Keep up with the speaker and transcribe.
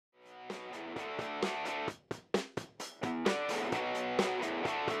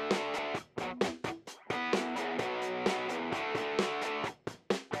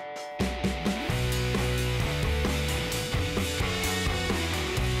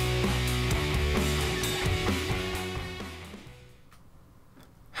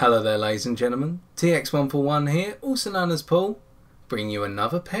Hello there ladies and gentlemen, TX141 here, also known as Paul, bringing you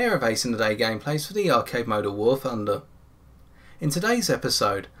another pair of Ace in the Day gameplays for the arcade mode of War Thunder. In today's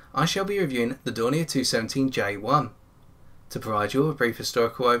episode, I shall be reviewing the Dornier 217 J-1. To provide you with a brief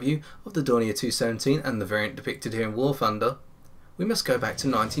historical overview of the Dornier 217 and the variant depicted here in War Thunder, we must go back to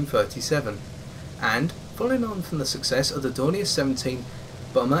 1937, and, following on from the success of the Dornier 17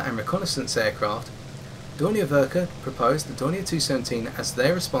 bomber and reconnaissance aircraft, Dornier Werke proposed the Dornier 217 as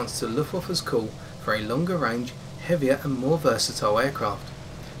their response to Luftwaffe's call for a longer range, heavier and more versatile aircraft,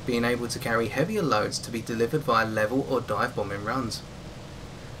 being able to carry heavier loads to be delivered via level or dive bombing runs.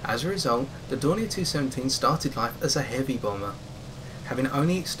 As a result, the Dornier 217 started life as a heavy bomber, having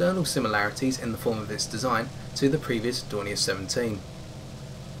only external similarities in the form of its design to the previous Dornier 17.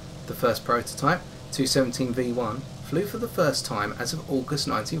 The first prototype, 217V1, flew for the first time as of August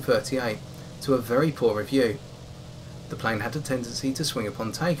 1938, to a very poor review. The plane had a tendency to swing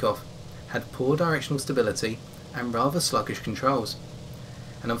upon takeoff, had poor directional stability and rather sluggish controls,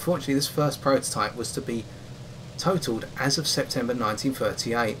 and unfortunately this first prototype was to be totaled as of September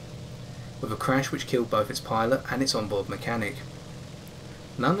 1938, with a crash which killed both its pilot and its onboard mechanic.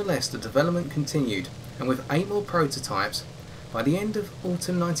 Nonetheless, the development continued, and with 8 more prototypes, by the end of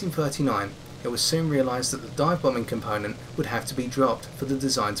autumn 1939 it was soon realised that the dive bombing component would have to be dropped for the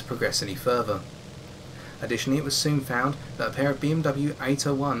design to progress any further. Additionally, it was soon found that a pair of BMW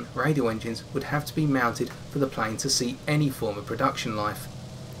 801 radio engines would have to be mounted for the plane to see any form of production life.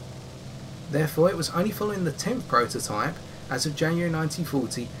 Therefore, it was only following the 10th prototype, as of January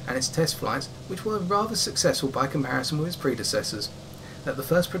 1940, and its test flights, which were rather successful by comparison with its predecessors, that the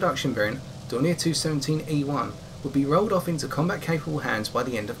first production variant, Dornier 217E1, would be rolled off into combat-capable hands by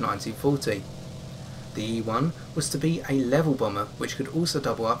the end of 1940. The E1 was to be a level bomber which could also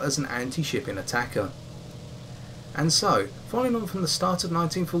double up as an anti-shipping attacker. And so, following on from the start of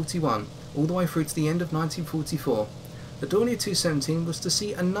 1941 all the way through to the end of 1944, the Dornier 217 was to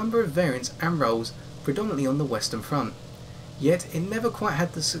see a number of variants and roles predominantly on the Western Front, yet it never quite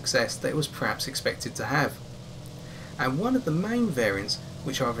had the success that it was perhaps expected to have. And one of the main variants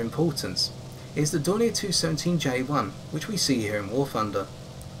which are of importance is the Dornier 217 J-1, which we see here in War Thunder.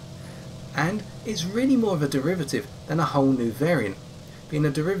 And it's really more of a derivative than a whole new variant, being a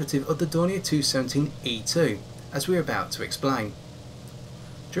derivative of the Dornier 217 E2, as we are about to explain.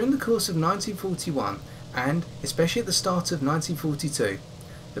 During the course of 1941, and especially at the start of 1942,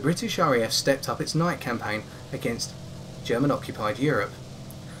 the British RAF stepped up its night campaign against German-occupied Europe.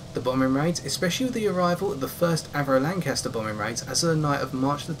 The bombing raids, especially with the arrival of the first Avro Lancaster bombing raids as of the night of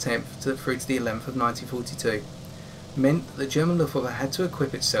March the 10th through to the 11th of 1942, meant that the German Luftwaffe had to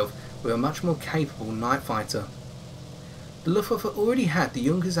equip itself with a much more capable night fighter. The Luftwaffe already had the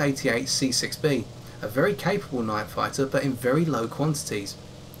Junkers 88 C6B, a very capable night fighter but in very low quantities,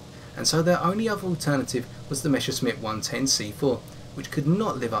 and so their only other alternative was the Messerschmitt 110 C4, which could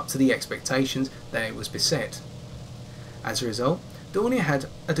not live up to the expectations that it was beset. As a result, Dornier had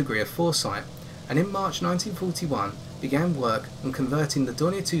a degree of foresight, and in March 1941 began work on converting the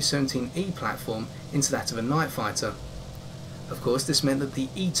Dornier 217E platform into that of a night fighter. Of course, this meant that the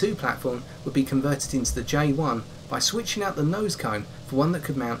E2 platform would be converted into the J1 by switching out the nose cone for one that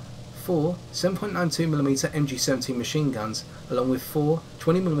could mount 4 7.92mm MG17 machine guns along with 4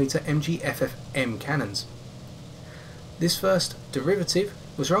 20mm MG FFM cannons. This first derivative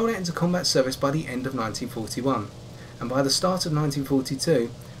was rolled out into combat service by the end of 1941. And by the start of 1942,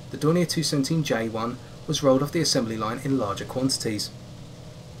 the Dornier 217 J-1 was rolled off the assembly line in larger quantities.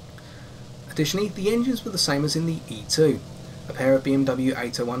 Additionally, the engines were the same as in the E2, a pair of BMW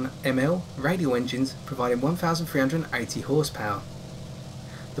 801 ML radial engines providing 1,380 horsepower.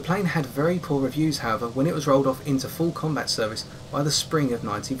 The plane had very poor reviews, however, when it was rolled off into full combat service by the spring of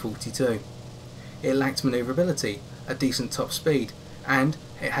 1942. It lacked maneuverability, a decent top speed, and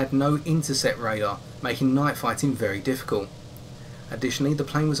it had no intercept radar, making night fighting very difficult. Additionally, the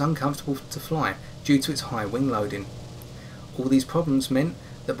plane was uncomfortable to fly due to its high wing loading. All these problems meant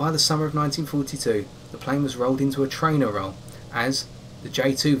that by the summer of 1942 the plane was rolled into a trainer role as the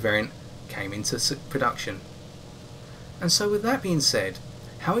J2 variant came into production. And so with that being said,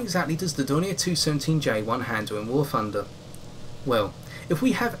 how exactly does the Dornier 217 J-1 handle in War Thunder? Well, if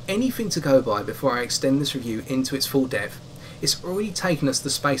we have anything to go by before I extend this review into its full depth, it's already taken us the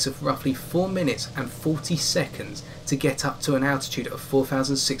space of roughly 4 minutes and 40 seconds to get up to an altitude of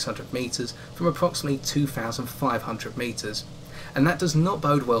 4,600 metres from approximately 2,500 metres, and that does not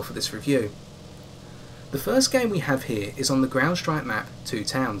bode well for this review. The first game we have here is on the ground strike map 2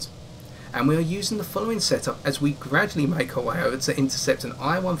 Towns, and we are using the following setup as we gradually make our way over to intercept an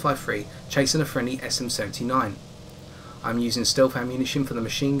I-153 chasing a friendly SM-79. I'm using stealth ammunition for the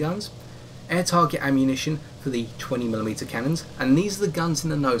machine guns, air target ammunition for the 20mm cannons, and these are the guns in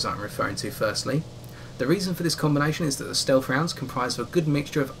the nose I'm referring to firstly. The reason for this combination is that the stealth rounds comprise of a good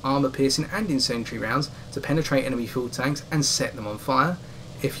mixture of armour piercing and incendiary rounds to penetrate enemy fuel tanks and set them on fire,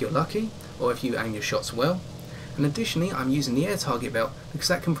 if you're lucky, or if you aim your shots well. And additionally, I'm using the air target belt because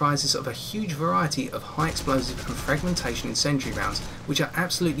that comprises of a huge variety of high explosive and fragmentation incendiary rounds, which are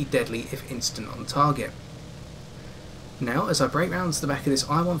absolutely deadly if instant on target. Now, as I break round to the back of this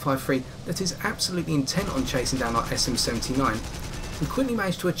I-153 that is absolutely intent on chasing down our SM-79, we quickly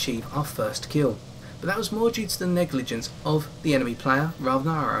managed to achieve our first kill, but that was more due to the negligence of the enemy player rather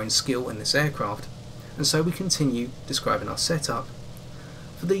than our own skill in this aircraft, and so we continue describing our setup.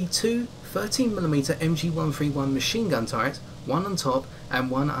 For the two 13mm MG131 machine gun turrets, one on top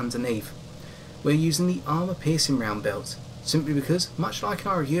and one underneath, we're using the armour piercing round belts, simply because, much like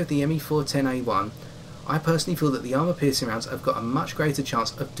our review of the ME410A1, I personally feel that the armour piercing rounds have got a much greater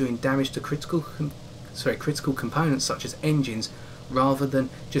chance of doing damage to critical components such as engines, rather than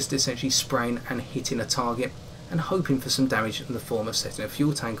just essentially spraying and hitting a target and hoping for some damage in the form of setting a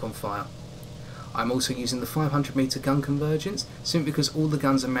fuel tank on fire. I'm also using the 500m gun convergence simply because all the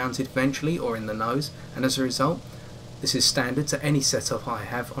guns are mounted ventrally or in the nose, and as a result this is standard to any setup I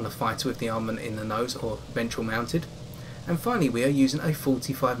have on a fighter with the armament in the nose or ventral mounted. And finally we are using a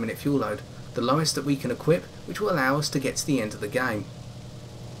 45-minute fuel load, the lowest that we can equip, which will allow us to get to the end of the game.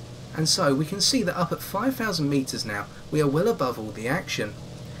 And so we can see that up at 5,000 metres now we are well above all the action.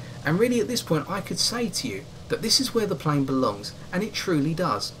 And really at this point I could say to you that this is where the plane belongs, and it truly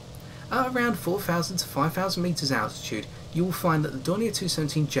does. At around 4,000 to 5,000 metres altitude you will find that the Dornier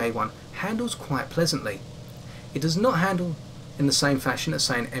 217 J-1 handles quite pleasantly. It does not handle in the same fashion as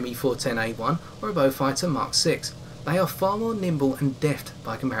say an ME410A1 or a Beaufighter Mark 6. They are far more nimble and deft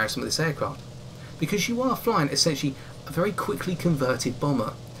by comparison with this aircraft, because you are flying essentially a very quickly converted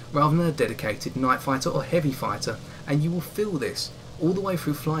bomber rather than a dedicated night fighter or heavy fighter, and you will feel this all the way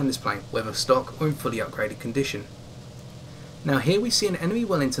through flying this plane, whether stock or in fully upgraded condition. Now here we see an enemy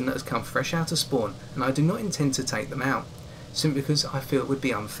Wellington that has come fresh out of spawn, and I do not intend to take them out, simply because I feel it would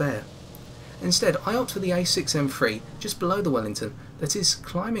be unfair. Instead I opt for the A6M3 just below the Wellington that is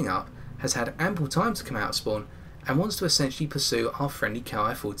climbing up, has had ample time to come out of spawn, and wants to essentially pursue our friendly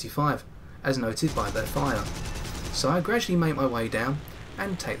Ki-45, as noted by their fire. So I gradually make my way down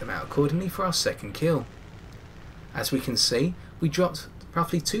and take them out accordingly for our second kill. As we can see, we dropped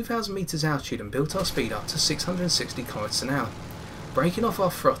roughly 2,000 metres altitude and built our speed up to 660 km an hour, breaking off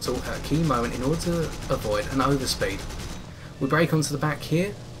our throttle at a key moment in order to avoid an overspeed. We break onto the back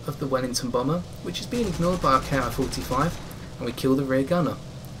here of the Wellington bomber, which is being ignored by our Ki-45, and we kill the rear gunner.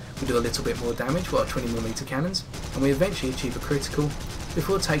 We do a little bit more damage with our 20mm cannons, and we eventually achieve a critical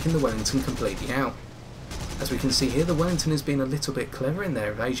before taking the Wellington completely out. As we can see here, the Wellington has been a little bit clever in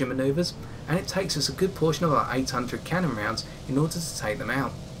their evasion manoeuvres, and it takes us a good portion of our 800 cannon rounds in order to take them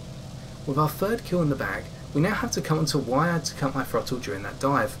out. With our third kill in the bag, we now have to come on to why I had to cut my throttle during that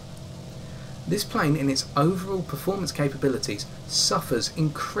dive. This plane in its overall performance capabilities suffers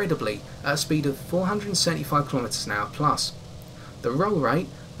incredibly at a speed of 475 km an hour plus. The roll rate,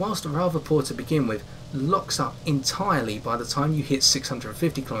 whilst rather poor to begin with, locks up entirely by the time you hit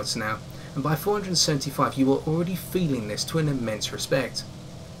 650 km an hour, and by 475 you are already feeling this to an immense respect.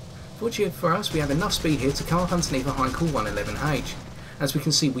 Fortunately for us, we have enough speed here to come up underneath a Heinkel 111H. As we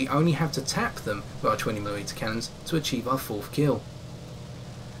can see, we only have to tap them with our 20mm cannons to achieve our fourth kill.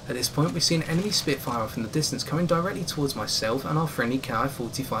 At this point we see an enemy Spitfire off in the distance coming directly towards myself and our friendly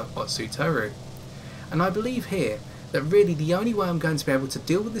Ki-45 Otsu Toru. And I believe here that really the only way I'm going to be able to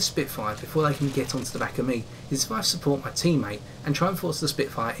deal with this Spitfire before they can get onto the back of me is if I support my teammate and try and force the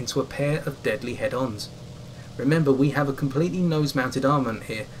Spitfire into a pair of deadly head-ons. Remember, we have a completely nose-mounted armament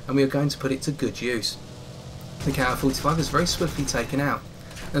here, and we are going to put it to good use. The Ki-45 is very swiftly taken out.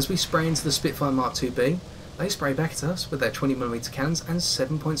 As we spray into the Spitfire Mark 2B, they spray back at us with their 20mm cannons and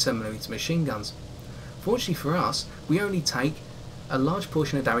 7.7mm machine guns. Fortunately for us, we only take a large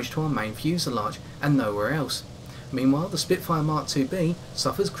portion of damage to our main fuselage and nowhere else. Meanwhile, the Spitfire Mark 2B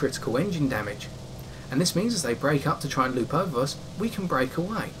suffers critical engine damage, and this means as they break up to try and loop over us, we can break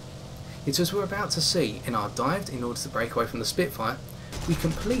away. It's as we're about to see in our dive in order to break away from the Spitfire, we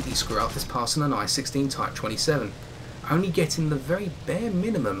completely screw up this pass on an I-16 Type 27, only getting the very bare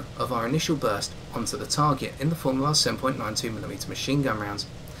minimum of our initial burst onto the target in the form of our 7.92mm machine gun rounds,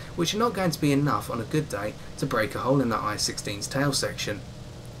 which are not going to be enough on a good day to break a hole in that I-16's tail section.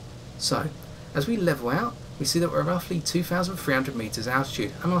 So, as we level out, we see that we're roughly 2,300 metres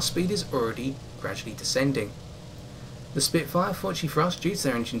altitude and our speed is already gradually descending. The Spitfire, fortunately for us, due to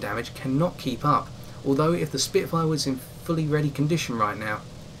their engine damage, cannot keep up, although if the Spitfire was in fully ready condition right now,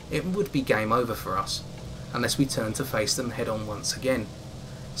 it would be game over for us, unless we turn to face them head on once again,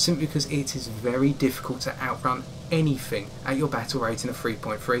 simply because it is very difficult to outrun anything at your battle rating of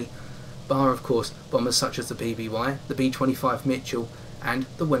 3.3, bar of course bombers such as the BBY, the B-25 Mitchell and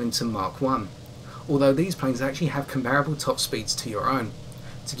the Wellington Mark 1, although these planes actually have comparable top speeds to your own.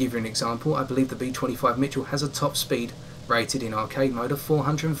 To give you an example, I believe the B-25 Mitchell has a top speed rated in arcade mode of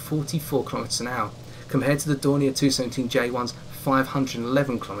 444 km an hour, compared to the Dornier 217 J-1's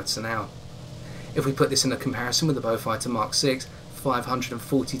 511 km an hour. If we put this in a comparison with the Beaufighter Mark 6,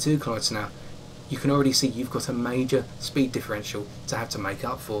 542 km an hour, you can already see you've got a major speed differential to have to make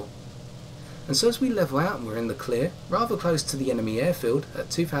up for. And so as we level out and we're in the clear, rather close to the enemy airfield at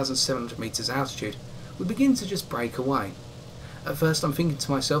 2,700 metres altitude, we begin to just break away. At first I'm thinking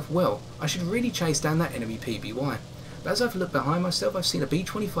to myself, well, I should really chase down that enemy PBY, but as I've looked behind myself I've seen a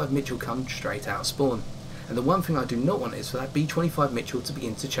B-25 Mitchell come straight out of spawn, and the one thing I do not want is for that B-25 Mitchell to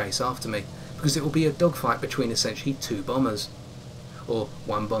begin to chase after me, because it will be a dogfight between essentially two bombers, or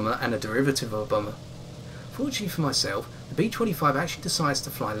one bomber and a derivative of a bomber. Fortunately for myself, the B-25 actually decides to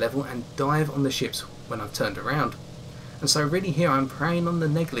fly level and dive on the ships when I've turned around, and so really here I'm preying on the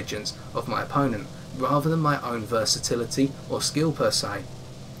negligence of my opponent rather than my own versatility or skill per se.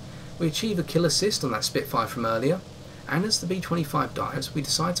 We achieve a kill assist on that Spitfire from earlier, and as the B-25 dives we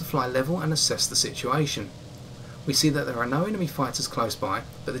decide to fly level and assess the situation. We see that there are no enemy fighters close by,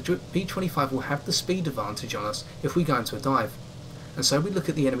 but the B-25 will have the speed advantage on us if we go into a dive. And so we look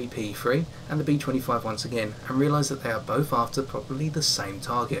at the enemy PE-3 and the B-25 once again and realise that they are both after probably the same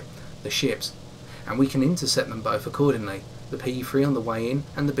target, the ships, and we can intercept them both accordingly, the PE-3 on the way in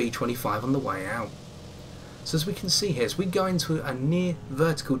and the B-25 on the way out. So as we can see here, as we go into a near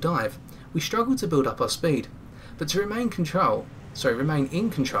vertical dive, we struggle to build up our speed, but to remain in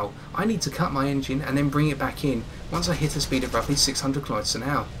control, I need to cut my engine and then bring it back in once I hit a speed of roughly 600 km an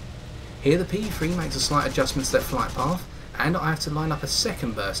hour. Here the PE-3 makes a slight adjustment to their flight path, and I have to line up a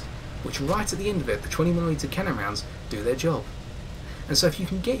second burst, which right at the end of it, the 20mm cannon rounds do their job. And so if you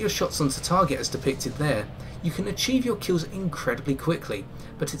can get your shots onto target as depicted there, you can achieve your kills incredibly quickly,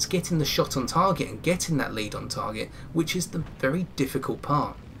 but it's getting the shot on target and getting that lead on target which is the very difficult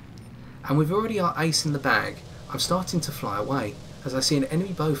part. And with already our ace in the bag, I'm starting to fly away as I see an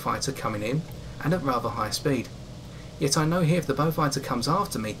enemy Beaufighter coming in and at rather high speed. Yet I know here if the Beaufighter comes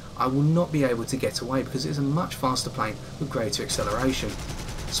after me, I will not be able to get away because it is a much faster plane with greater acceleration.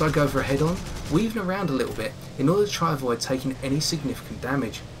 So I go for a head-on, weaving around a little bit in order to try and avoid taking any significant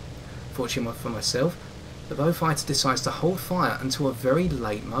damage. Fortunately for myself, the Beaufighter decides to hold fire until a very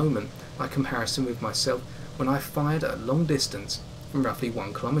late moment, by comparison with myself when I fired at a long distance from roughly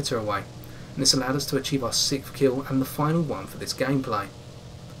 1 kilometre away, and this allowed us to achieve our 6th kill and the final one for this gameplay.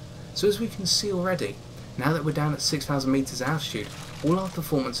 So as we can see already, now that we're down at 6,000 metres altitude, all our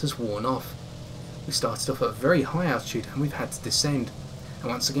performance has worn off. We started off at a very high altitude and we've had to descend, and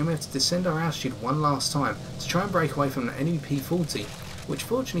once again we have to descend our altitude one last time to try and break away from the enemy P-40, which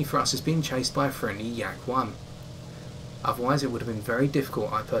fortunately for us is being chased by a friendly Yak-1. Otherwise it would have been very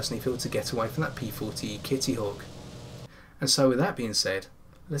difficult, I personally feel, to get away from that P-40 Kitty Hawk. And so with that being said,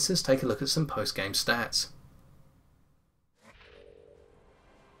 let's just take a look at some post-game stats.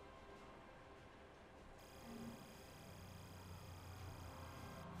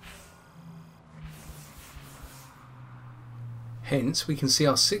 Hence, we can see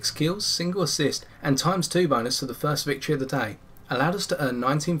our 6 kills, single assist and ×2 bonus to the first victory of the day allowed us to earn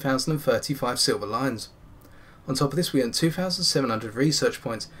 19,035 silver lions. On top of this, we earned 2,700 research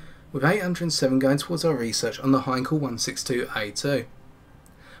points, with 807 going towards our research on the Heinkel 162A2.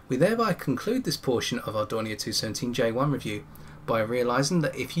 We thereby conclude this portion of our Dornier 217 J-1 review by realising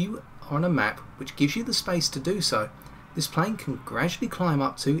that if you are on a map which gives you the space to do so, this plane can gradually climb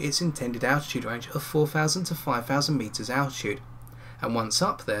up to its intended altitude range of 4,000 to 5,000 metres altitude. And once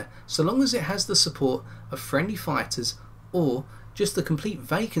up there, so long as it has the support of friendly fighters or just the complete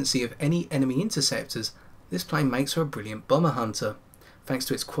vacancy of any enemy interceptors, this plane makes her a brilliant bomber hunter. Thanks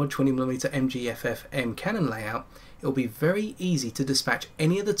to its quad 20mm MGFF-M cannon layout, it will be very easy to dispatch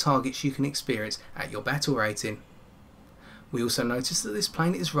any of the targets you can experience at your battle rating. We also notice that this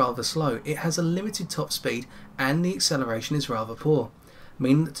plane is rather slow. It has a limited top speed and the acceleration is rather poor,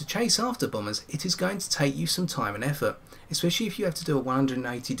 meaning that to chase after bombers it is going to take you some time and effort, especially if you have to do a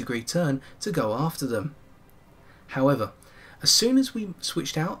 180-degree turn to go after them. However, as soon as we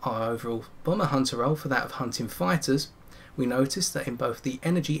switched out our overall bomber hunter role for that of hunting fighters, we noticed that in both the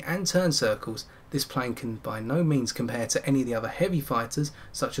energy and turn circles, this plane can by no means compare to any of the other heavy fighters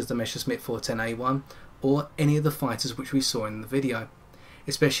such as the Messerschmitt 410A1 or any of the fighters which we saw in the video,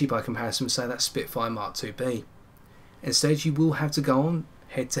 especially by comparison with say that Spitfire Mark IIB. Instead, you will have to go on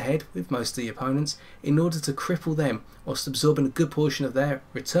head to head with most of the opponents in order to cripple them whilst absorbing a good portion of their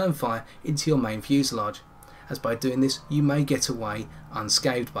return fire into your main fuselage, as by doing this you may get away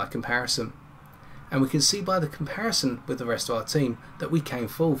unscathed by comparison. And we can see by the comparison with the rest of our team that we came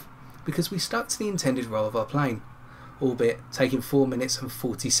fourth, because we stuck to the intended role of our plane, albeit taking 4 minutes and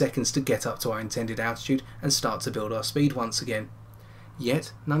 40 seconds to get up to our intended altitude and start to build our speed once again.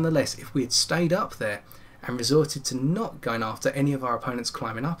 Yet, nonetheless, if we had stayed up there and resorted to not going after any of our opponents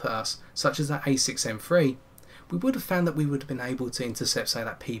climbing up at us, such as that A6M3, we would have found that we would have been able to intercept say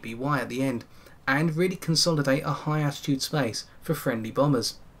that PBY at the end and really consolidate a high altitude space for friendly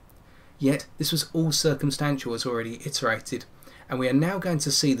bombers. Yet this was all circumstantial as already iterated, and we are now going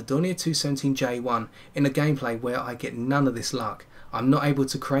to see the Dornier 217 J-1 in a gameplay where I get none of this luck. I'm not able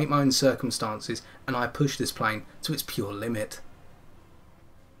to create my own circumstances and I push this plane to its pure limit.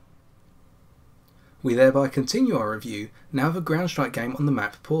 We thereby continue our review now of a ground strike game on the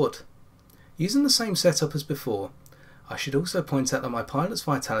map Port. Using the same setup as before, I should also point out that my pilot's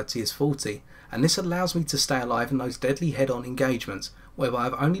vitality is 40, and this allows me to stay alive in those deadly head-on engagements, whereby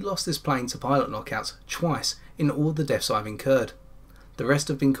I've only lost this plane to pilot knockouts twice in all the deaths I've incurred. The rest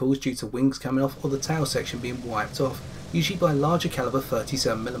have been caused due to wings coming off or the tail section being wiped off, usually by larger caliber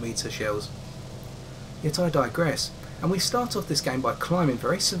 37mm shells. Yet I digress, and we start off this game by climbing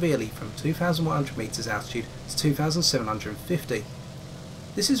very severely from 2,100 metres altitude to 2,750.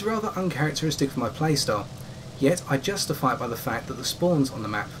 This is rather uncharacteristic for my playstyle, yet I justify it by the fact that the spawns on the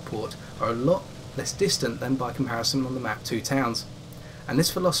map Port are a lot less distant than by comparison on the map Two Towns, and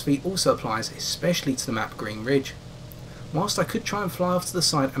this philosophy also applies especially to the map Green Ridge. Whilst I could try and fly off to the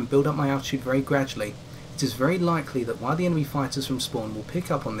side and build up my altitude very gradually, it is very likely that one of the enemy fighters from spawn will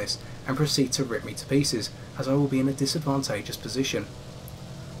pick up on this and proceed to rip me to pieces, as I will be in a disadvantageous position.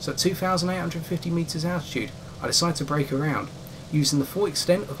 So at 2,850 metres altitude, I decide to break around, using the full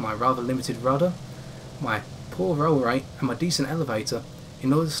extent of my rather limited rudder, my poor roll rate and my decent elevator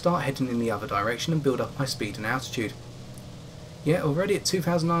in order to start heading in the other direction and build up my speed and altitude. Yet already at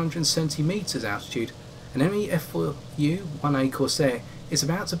 2,970 metres altitude, an enemy F4U 1A Corsair is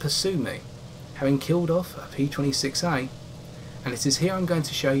about to pursue me, having killed off a P-26A, and it is here I'm going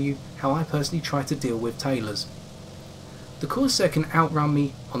to show you how I personally try to deal with tailors. The Corsair can outrun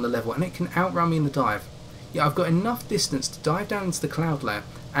me on the level and it can outrun me in the dive, yet I've got enough distance to dive down into the cloud layer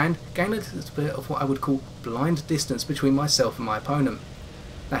and gain a little bit of what I would call blind distance between myself and my opponent.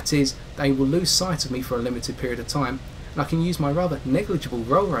 That is, they will lose sight of me for a limited period of time, and I can use my rather negligible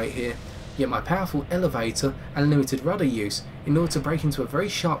roll rate here, yet my powerful elevator and limited rudder use in order to break into a very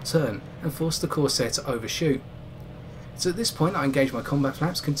sharp turn and force the Corsair to overshoot. So at this point I engage my combat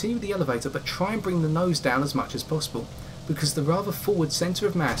flaps, continue the elevator, but try and bring the nose down as much as possible, because the rather forward centre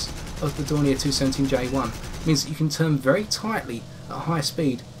of mass of the Dornier 217 J1 means that you can turn very tightly at high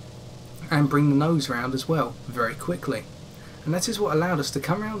speed and bring the nose round as well very quickly. And that is what allowed us to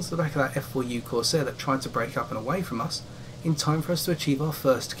come around to the back of that F4U Corsair that tried to break up and away from us in time for us to achieve our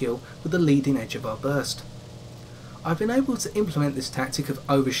first kill with the leading edge of our burst. I've been able to implement this tactic of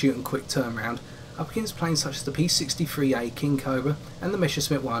overshoot and quick turnaround up against planes such as the P-63A King Cobra and the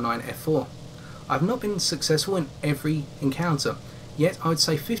Messerschmitt 109 F4. I've not been successful in every encounter, yet I would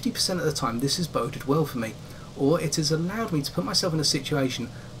say 50% of the time this has boded well for me, or it has allowed me to put myself in a situation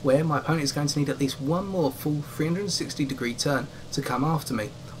where my opponent is going to need at least one more full 360-degree turn to come after me,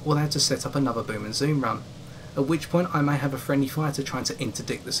 or they have to set up another boom and zoom run, at which point I may have a friendly fighter trying to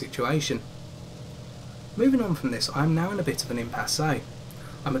interdict the situation. Moving on from this, I am now in a bit of an impasse.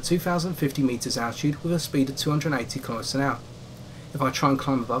 I'm at 2,050 metres altitude with a speed of 280 km an hour. If I try and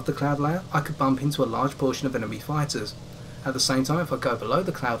climb above the cloud layer, I could bump into a large portion of enemy fighters. At the same time, if I go below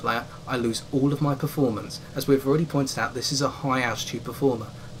the cloud layer, I lose all of my performance, as we've already pointed out this is a high altitude performer,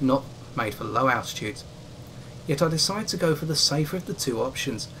 not made for low altitudes. Yet I decide to go for the safer of the two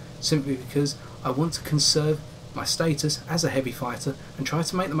options, simply because I want to conserve my status as a heavy fighter and try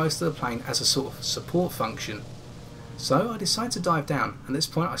to make the most of the plane as a sort of support function. So I decide to dive down, and at this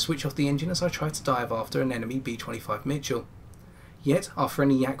point I switch off the engine as I try to dive after an enemy B-25 Mitchell. Yet our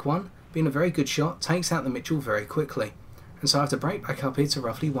friendly Yak-1, being a very good shot, takes out the Mitchell very quickly, and so I have to break back up here to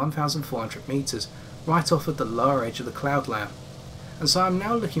roughly 1,400 metres, right off at the lower edge of the cloud layer. and so I'm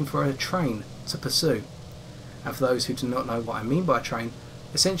now looking for a train to pursue. And for those who do not know what I mean by a train,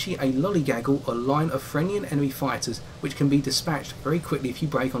 essentially a lollygaggle or line of friendly and enemy fighters which can be dispatched very quickly if you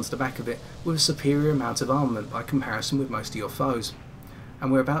break onto the back of it with a superior amount of armament by comparison with most of your foes.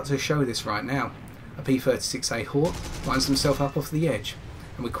 And we're about to show this right now. A P-36A Hawk lines himself up off the edge,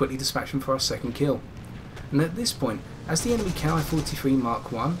 and we quickly dispatch him for our second kill. And at this point, as the enemy Ki-43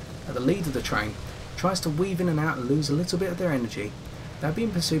 Mark I, at the lead of the train, tries to weave in and out and lose a little bit of their energy, they're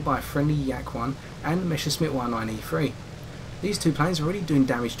being pursued by a friendly Yak-1 and Messerschmitt 19E3. These two planes are already doing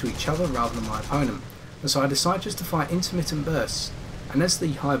damage to each other rather than my opponent, and so I decide just to fire intermittent bursts, and as the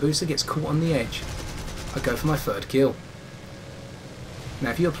Hayabusa gets caught on the edge, I go for my third kill. Now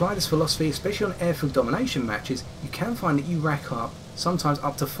if you apply this philosophy, especially on airfield domination matches, you can find that you rack up sometimes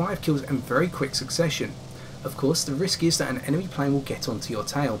up to 5 kills in very quick succession. Of course, the risk is that an enemy plane will get onto your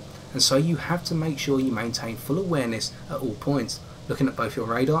tail, and so you have to make sure you maintain full awareness at all points, looking at both your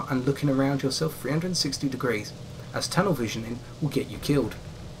radar and looking around yourself 360 degrees, as tunnel visioning will get you killed.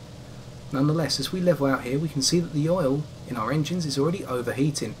 Nonetheless, as we level out here, we can see that the oil in our engines is already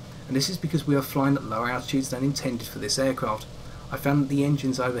overheating, and this is because we are flying at lower altitudes than intended for this aircraft. I found that the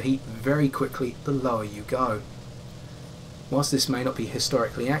engines overheat very quickly the lower you go. Whilst this may not be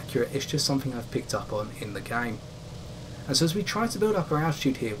historically accurate, it's just something I've picked up on in the game. And so as we try to build up our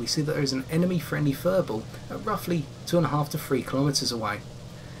altitude here, we see that there is an enemy friendly furball at roughly 2.5 to 3 kilometers away,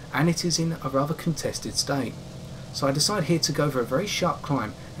 and it is in a rather contested state. So I decide here to go for a very sharp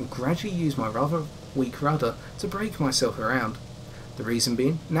climb and gradually use my rather weak rudder to brake myself around. The reason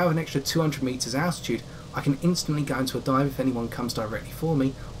being, now with an extra 200 meters altitude, I can instantly go into a dive if anyone comes directly for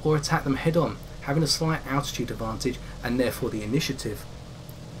me, or attack them head on, having a slight altitude advantage and therefore the initiative.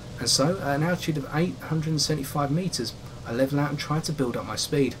 And so at an altitude of 875 meters, I level out and try to build up my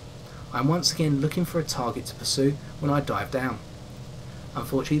speed. I am once again looking for a target to pursue when I dive down.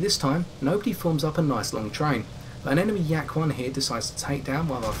 Unfortunately this time, nobody forms up a nice long train, but an enemy Yak-1 here decides to take down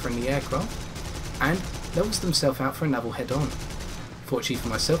one of our friendly aircraft and levels themselves out for a naval head-on. Fortunately for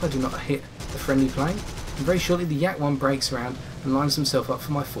myself, I do not hit the friendly plane, and very shortly the Yak-1 breaks around and lines himself up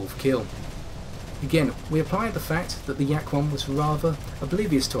for my fourth kill. Again, we apply the fact that the Yak-1 was rather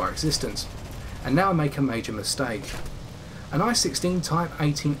oblivious to our existence, and now I make a major mistake. An I-16 Type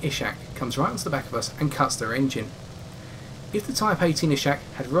 18 Ishak comes right onto the back of us and cuts their engine. If the Type 18 Ishak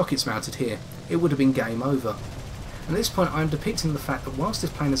had rockets mounted here, it would have been game over. At this point I am depicting the fact that whilst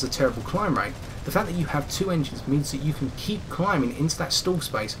this plane has a terrible climb rate, the fact that you have two engines means that you can keep climbing into that stall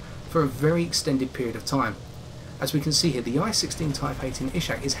space for a very extended period of time. As we can see here, the I-16 Type 18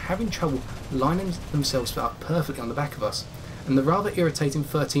 Ishak is having trouble lining themselves up perfectly on the back of us, and the rather irritating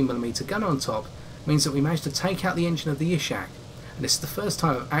 13mm gunner on top means that we managed to take out the engine of the Ishak, and this is the first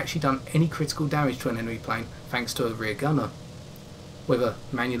time I've actually done any critical damage to an enemy plane thanks to a rear gunner, whether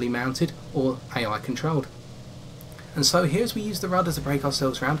manually mounted or AI controlled. And so here as we use the rudder to brake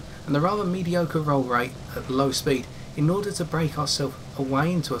ourselves round and the rather mediocre roll rate at low speed in order to brake ourselves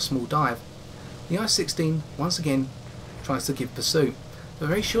away into a small dive, the I-16 once again tries to give pursuit, but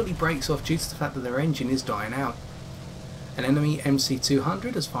very shortly breaks off due to the fact that their engine is dying out. An enemy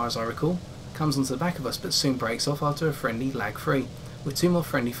MC-200, as far as I recall, comes onto the back of us but soon breaks off after a friendly lag-free, with two more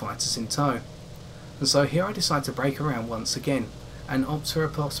friendly fighters in tow. And so here I decide to brake around once again, and opt for a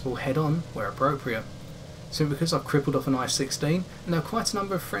possible head-on where appropriate. Simply because I've crippled off an I-16, and there are quite a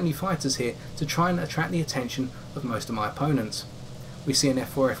number of friendly fighters here to try and attract the attention of most of my opponents. We see an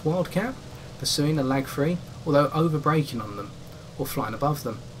F4F Wildcat pursuing a lag-free, although over-braking on them, or flying above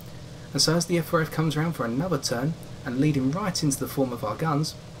them. And so as the F4F comes around for another turn, and leading right into the form of our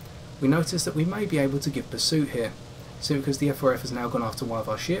guns, we notice that we may be able to give pursuit here, simply because the F4F has now gone after one of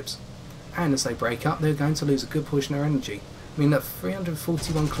our ships, and as they break up they're going to lose a good portion of their energy, meaning that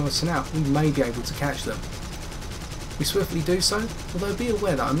 341 km an hour we may be able to catch them. We swiftly do so, although be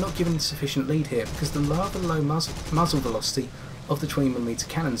aware that I'm not giving sufficient lead here because the rather low muzzle velocity of the 20mm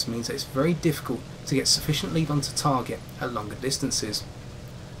cannons means that it's very difficult to get sufficient lead onto target at longer distances.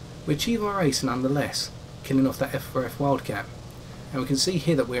 We achieve our ace nonetheless, killing off that F4F Wildcat, and we can see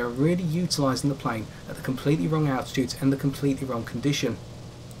here that we are really utilising the plane at the completely wrong altitude and the completely wrong condition.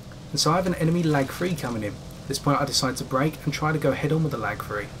 And so I have an enemy lag-free coming in. At this point I decide to brake and try to go head on with the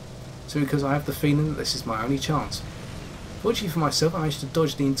lag-free, so because I have the feeling that this is my only chance. Fortunately for myself I managed to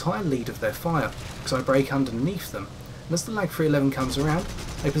dodge the entire lead of their fire, because I brake underneath them, and as the lag-free 11 comes around,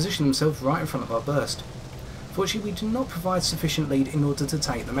 they position themselves right in front of our burst. Fortunately we do not provide sufficient lead in order to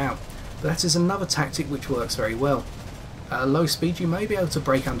take them out, but that is another tactic which works very well. At a low speed you may be able to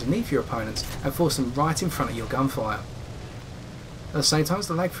brake underneath your opponents and force them right in front of your gunfire. At the same time as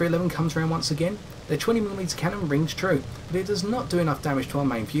the Lag 311 comes around once again, their 20mm cannon rings true, but it does not do enough damage to our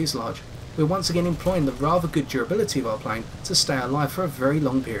main fuselage. We're once again employing the rather good durability of our plane to stay alive for a very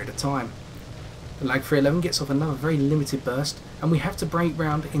long period of time. The Lag 311 gets off another very limited burst, and we have to break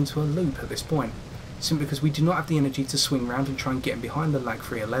round into a loop at this point, simply because we do not have the energy to swing round and try and get in behind the Lag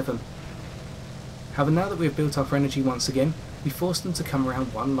 311. However, now that we have built up our energy once again, we force them to come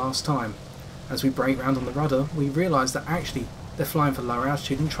around one last time. As we break round on the rudder, we realise that actually they're flying for lower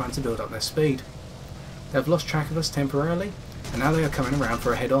altitude and trying to build up their speed. They have lost track of us temporarily, and now they are coming around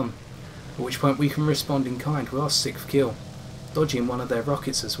for a head-on, at which point we can respond in kind with our 6th kill, dodging one of their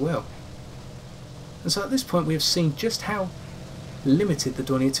rockets as well. And so at this point we have seen just how limited the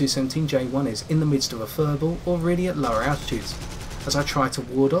Dornier 217 J-1 is in the midst of a furball or really at lower altitudes. As I try to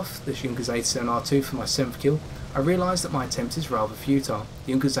ward off the Junkers 87 R2 for my 7th kill, I realise that my attempt is rather futile.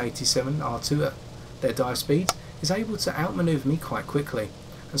 The Junkers 87 R2 at their dive speeds is able to outmaneuver me quite quickly,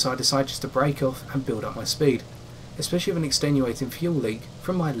 and so I decide just to break off and build up my speed, especially with an extenuating fuel leak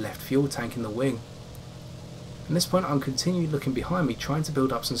from my left fuel tank in the wing. At this point I'm continually looking behind me, trying to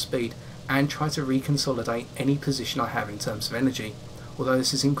build up some speed and try to reconsolidate any position I have in terms of energy, although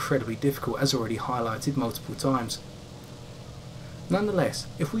this is incredibly difficult as already highlighted multiple times. Nonetheless,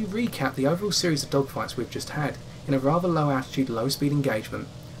 if we recap the overall series of dogfights we've just had in a rather low altitude, low speed engagement,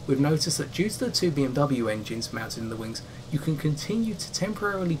 we've noticed that due to the two BMW engines mounted in the wings, you can continue to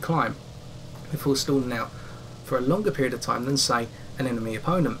temporarily climb before stalling out for a longer period of time than, say, an enemy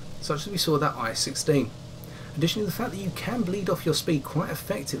opponent, such as we saw that IS-16. Additionally, the fact that you can bleed off your speed quite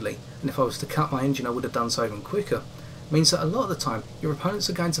effectively, and if I was to cut my engine I would have done so even quicker, means that a lot of the time your opponents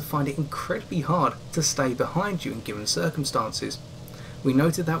are going to find it incredibly hard to stay behind you in given circumstances. We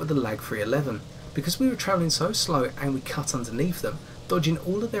noted that with the Lag 311. Because we were travelling so slow and we cut underneath them, dodging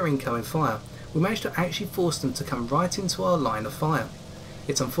all of their incoming fire, we managed to actually force them to come right into our line of fire.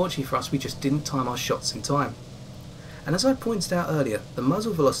 Yet unfortunately for us, we just didn't time our shots in time. And as I pointed out earlier, the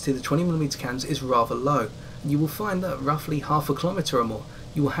muzzle velocity of the 20mm cannons is rather low, and you will find that roughly half a kilometre or more,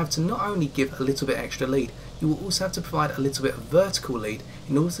 you will have to not only give a little bit extra lead, you will also have to provide a little bit of vertical lead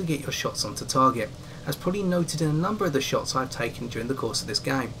in order to get your shots onto target, as probably noted in a number of the shots I've taken during the course of this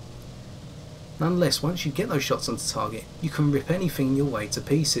game. Nonetheless, once you get those shots onto target, you can rip anything in your way to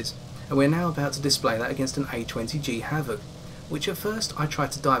pieces, and we're now about to display that against an A20G Havoc, which at first I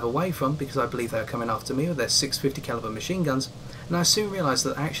tried to dive away from because I believe they were coming after me with their 650 caliber machine guns, and I soon realised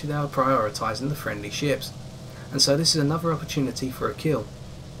that actually they are prioritising the friendly ships, and so this is another opportunity for a kill.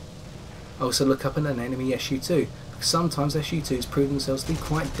 I also look up at an enemy Su-2, because sometimes Su-2s prove themselves to be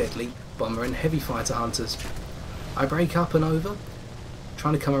quite deadly bomber and heavy fighter hunters. I break up and over,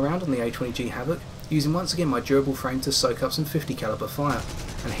 trying to come around on the A20G Havoc, using once again my durable frame to soak up some 50 caliber fire,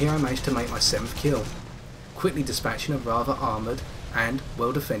 and here I managed to make my 7th kill, quickly dispatching a rather armoured and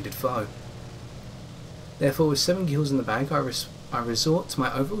well defended foe. Therefore, with 7 kills in the bag, I resort to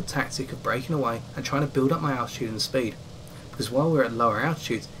my overall tactic of breaking away and trying to build up my altitude and speed, because while we're at lower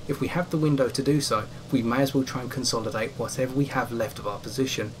altitudes, if we have the window to do so, we may as well try and consolidate whatever we have left of our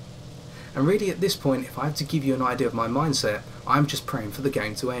position. And really at this point, if I have to give you an idea of my mindset, I'm just praying for the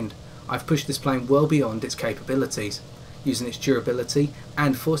game to end. I've pushed this plane well beyond its capabilities, using its durability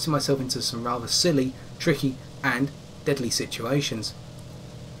and forcing myself into some rather silly, tricky and deadly situations.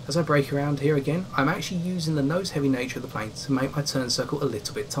 As I break around here again, I'm actually using the nose heavy nature of the plane to make my turn circle a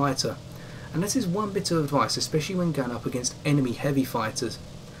little bit tighter. And this is one bit of advice, especially when going up against enemy heavy fighters,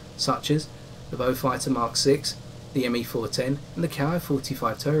 such as the Beaufighter Mark 6, the ME-410 and the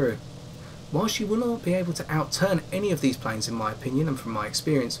Ki-45 Toru. Whilst you will not be able to outturn any of these planes in my opinion and from my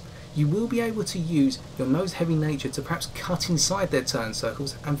experience, you will be able to use your nose heavy nature to perhaps cut inside their turn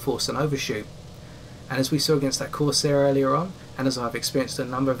circles and force an overshoot. And as we saw against that Corsair earlier on, and as I've experienced a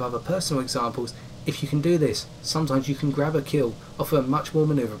number of other personal examples, if you can do this, sometimes you can grab a kill off a much more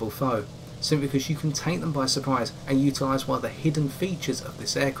manoeuvrable foe, simply because you can take them by surprise and utilise one of the hidden features of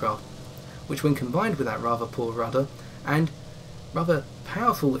this aircraft, which when combined with that rather poor rudder and rather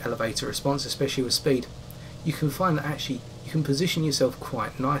powerful elevator response, especially with speed, you can find that actually you can position yourself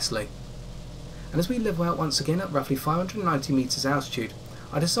quite nicely. And as we level out once again at roughly 590 meters altitude,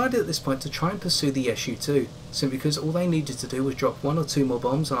 I decided at this point to try and pursue the Su-2, simply because all they needed to do was drop 1 or 2 more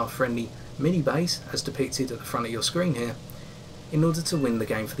bombs on our friendly mini base, as depicted at the front of your screen here, in order to win the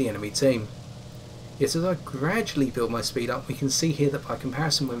game for the enemy team. Yet as I gradually build my speed up, we can see here that by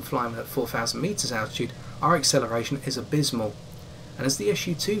comparison when flying at 4,000 meters altitude, our acceleration is abysmal. And as the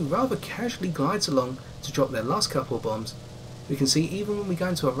Su-2 rather casually glides along to drop their last couple of bombs, we can see even when we go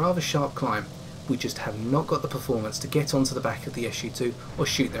into a rather sharp climb, we just have not got the performance to get onto the back of the Su-2 or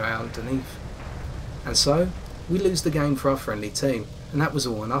shoot there out underneath. And so, we lose the game for our friendly team, and that was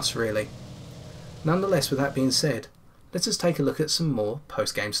all on us really. Nonetheless, with that being said, let us take a look at some more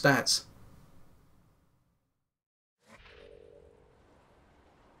post-game stats.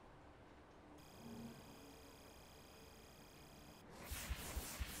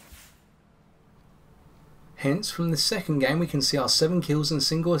 Hence, from the second game we can see our 7 kills and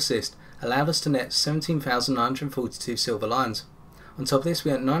single assist allowed us to net 17,942 silver lions. On top of this,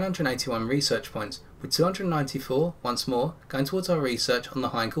 we earned 981 research points, with 294, once more, going towards our research on the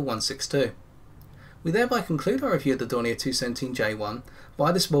Heinkel 162. We thereby conclude our review of the Dornier 217 J-1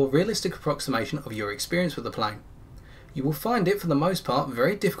 via this more realistic approximation of your experience with the plane. You will find it, for the most part,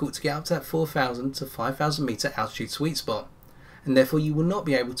 very difficult to get up to that 4,000 to 5,000 metre altitude sweet spot, and therefore you will not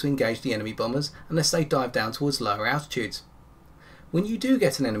be able to engage the enemy bombers unless they dive down towards lower altitudes. When you do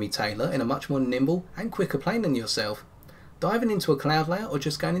get an enemy tailer in a much more nimble and quicker plane than yourself, diving into a cloud layer or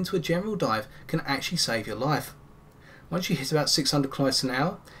just going into a general dive can actually save your life. Once you hit about 600 km an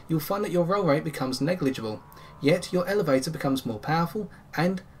hour, you'll find that your roll rate becomes negligible, yet your elevator becomes more powerful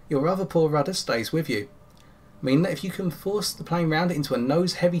and your rather poor rudder stays with you, meaning that if you can force the plane round into a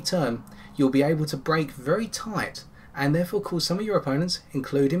nose heavy turn, you'll be able to brake very tight and therefore cause some of your opponents,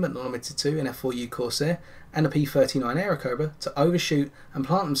 including but not limited to an F4U Corsair and a P39 Aerocobra, to overshoot and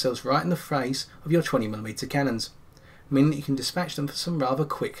plant themselves right in the face of your 20mm cannons, meaning that you can dispatch them for some rather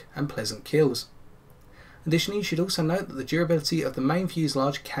quick and pleasant kills. Additionally, you should also note that the durability of the main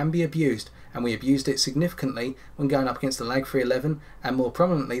fuselage can be abused, and we abused it significantly when going up against the Lag 311 and more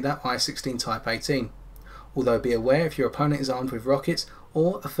prominently that I-16 Type 18. Although be aware, if your opponent is armed with rockets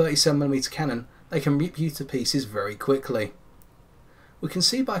or a 37mm cannon, they can rip you to pieces very quickly. We can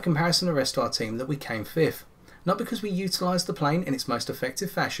see by comparison to the rest of our team that we came 5th, not because we utilised the plane in its most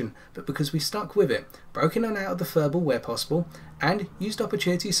effective fashion, but because we stuck with it, broke in and out of the furball where possible, and used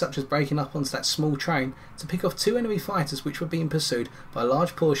opportunities such as breaking up onto that small train to pick off 2 enemy fighters which were being pursued by a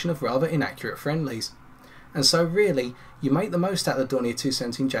large portion of rather inaccurate friendlies. And so really, you make the most out of the Dornier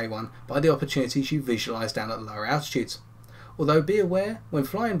 217 J-1 by the opportunities you visualise down at lower altitudes. Although be aware, when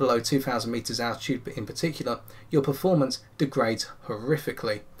flying below 2,000 metres altitude in particular, your performance degrades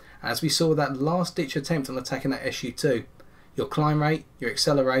horrifically. As we saw with that last ditch attempt on attacking that Su-2, your climb rate, your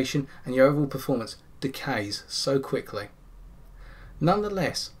acceleration and your overall performance decays so quickly.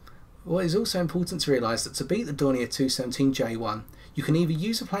 Nonetheless, what is also important to realise that to beat the Dornier 217 J-1, you can either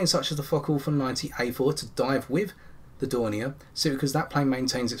use a plane such as the Focke-Wulf 90 A4 to dive with the Dornier, simply because that plane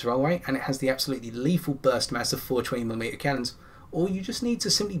maintains its roll rate and it has the absolutely lethal burst mass of 420mm cannons, or you just need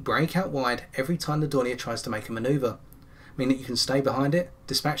to simply break out wide every time the Dornier tries to make a manoeuvre, meaning that you can stay behind it,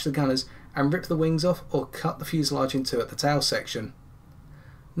 dispatch the gunners and rip the wings off or cut the fuselage in two at the tail section.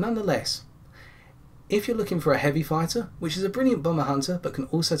 Nonetheless, if you're looking for a heavy fighter, which is a brilliant bomber hunter but can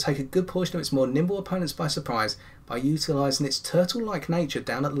also take a good portion of its more nimble opponents by surprise by utilising its turtle-like nature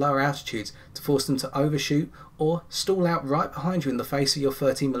down at lower altitudes to force them to overshoot or stall out right behind you in the face of your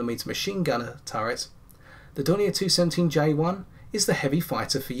 13mm machine gunner turret, the Dornier 217 J-1 is the heavy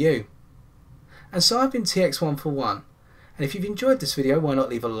fighter for you. And so I've been TX141, and if you've enjoyed this video, why not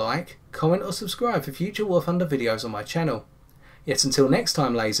leave a like, comment or subscribe for future War Thunder videos on my channel. Yet until next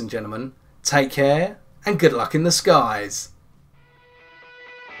time, ladies and gentlemen, take care and good luck in the skies.